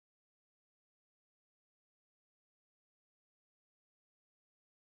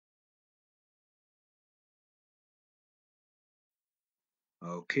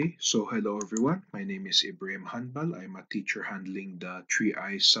Okay, so hello everyone. My name is Ibrahim Hanbal. I'm a teacher handling the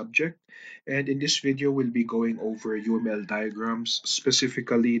 3I subject. And in this video, we'll be going over UML diagrams,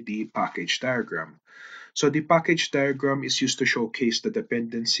 specifically the package diagram. So the package diagram is used to showcase the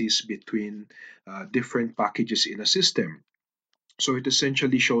dependencies between different packages in a system. So it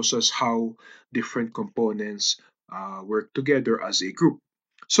essentially shows us how different components work together as a group.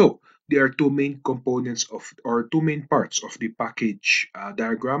 So there are two main components of, or two main parts of the package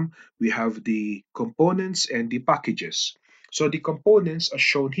diagram. We have the components and the packages. So the components, as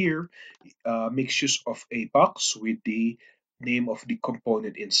shown here, makes use of a box with the name of the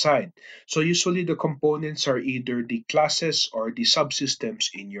component inside. So usually the components are either the classes or the subsystems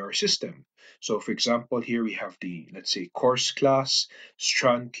in your system. So for example, here we have the, let's say, course class,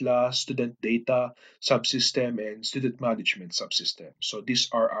 strand class, student data subsystem, and student management subsystem. So these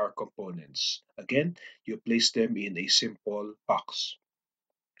are our components. Again, you place them in a simple box.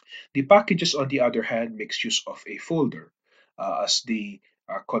 The packages, on the other hand, makes use of a folder as the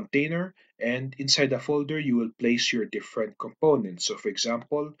container, and inside the folder, you will place your different components. So, for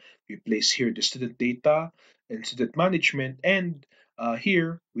example, we place here the student data and student management, and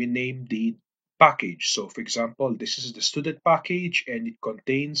here we name the package. So, for example, this is the student package, and it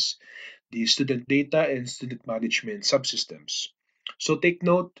contains the student data and student management subsystems. So take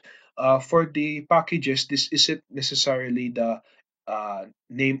note, for the packages, this isn't necessarily the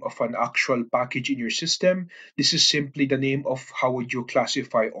name of an actual package in your system. This is simply the name of how would you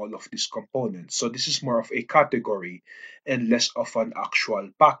classify all of these components. So this is more of a category and less of an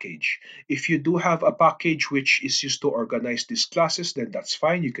actual package. If you do have a package which is used to organize these classes, then that's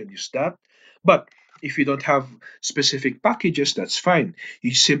fine. You can use that. But if you don't have specific packages, that's fine.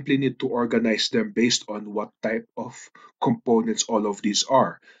 You simply need to organize them based on what type of components all of these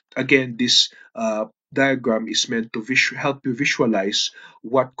are. Again, this diagram is meant to help you visualize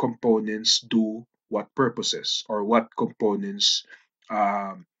what components do what purposes, or what components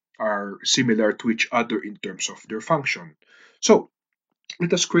are similar to each other in terms of their function. So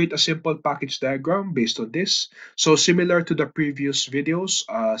let us create a simple package diagram based on this. So similar to the previous videos,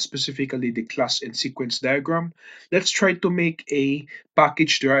 specifically the class and sequence diagram, let's try to make a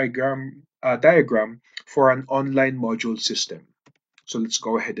package diagram for an online module system. So let's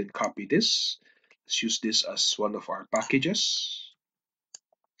go ahead and copy this. Let's use this as one of our packages.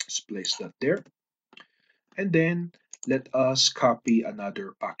 Let's place that there. And then let us copy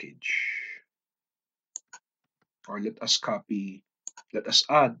another package. Or let us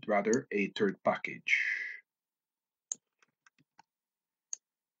add rather a third package.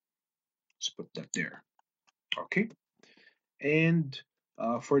 Let's put that there. Okay. And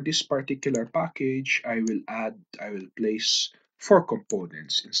for this particular package, I will place 4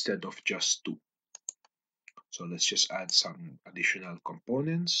 components instead of just 2. So let's just add some additional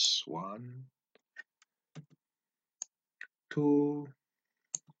components. 1, 2,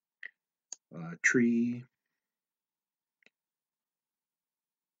 3,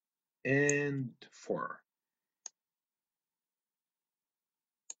 and 4.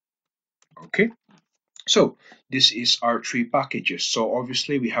 Okay. So this is our 3 packages. So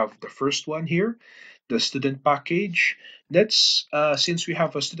obviously we have the first one here, the student package. Let's since we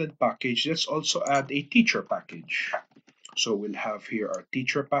have a student package, let's also add a teacher package. So we'll have here our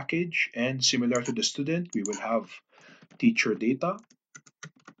teacher package, and similar to the student, we will have teacher data,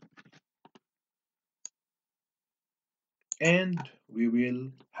 and we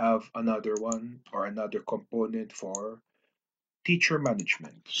will have another one or another component for teacher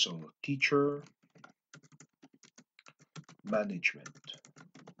management. So teacher management.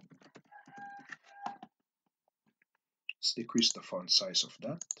 Let's decrease the font size of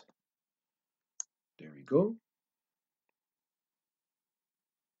that. There we go.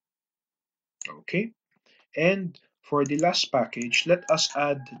 Okay. And for the last package, let us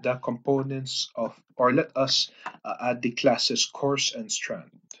add the components of, or let us add the classes course and strand.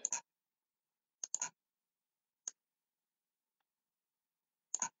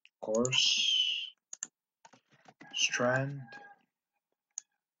 Course, strand,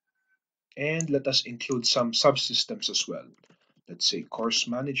 and let us include some subsystems as well. Let's say course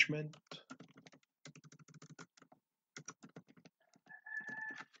management,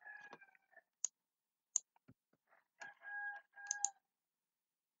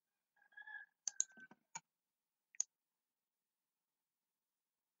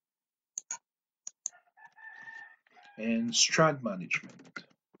 and strand management.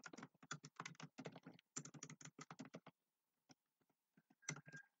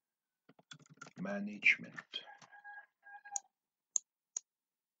 Management.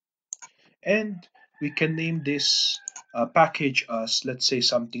 And we can name this package as, let's say,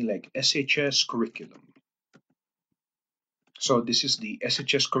 something like SHS curriculum. So this is the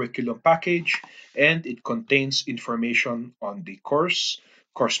SHS curriculum package, and it contains information on the course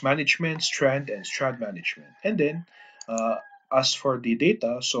management, strand, and strand management. And then, uh, as for the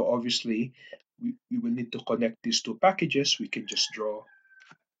data, so obviously we will need to connect these two packages. We can just draw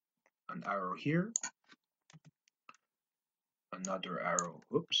an arrow here, another arrow,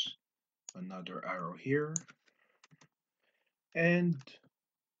 oops, another arrow here, and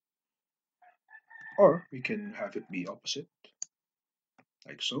or we can have it be opposite,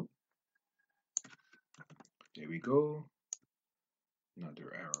 like so. There we go.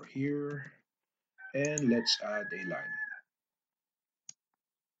 Another arrow here, and let's add a line.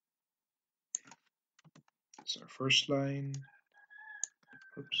 That's our first line.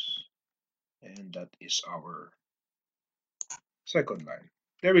 Oops. And that is our second line.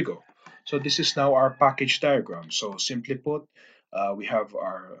 There we go. So this is now our package diagram. So simply put, we have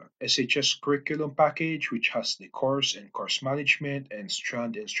our SHS curriculum package, which has the course and course management and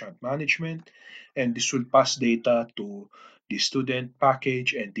strand management. And this will pass data to the student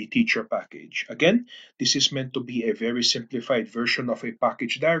package and the teacher package. Again, this is meant to be a very simplified version of a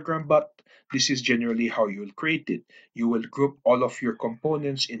package diagram, but this is generally how you'll create it. You will group all of your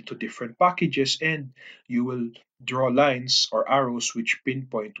components into different packages, and you will draw lines or arrows which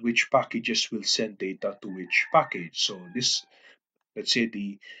pinpoint which packages will send data to which package. So this, let's say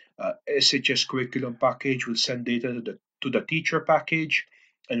the SHS curriculum package will send data to the teacher package,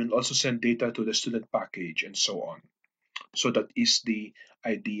 and will also send data to the student package, and so on. So that is the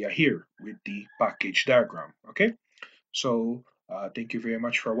idea here with the package diagram. Okay, so thank you very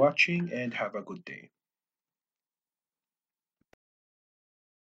much for watching, and have a good day.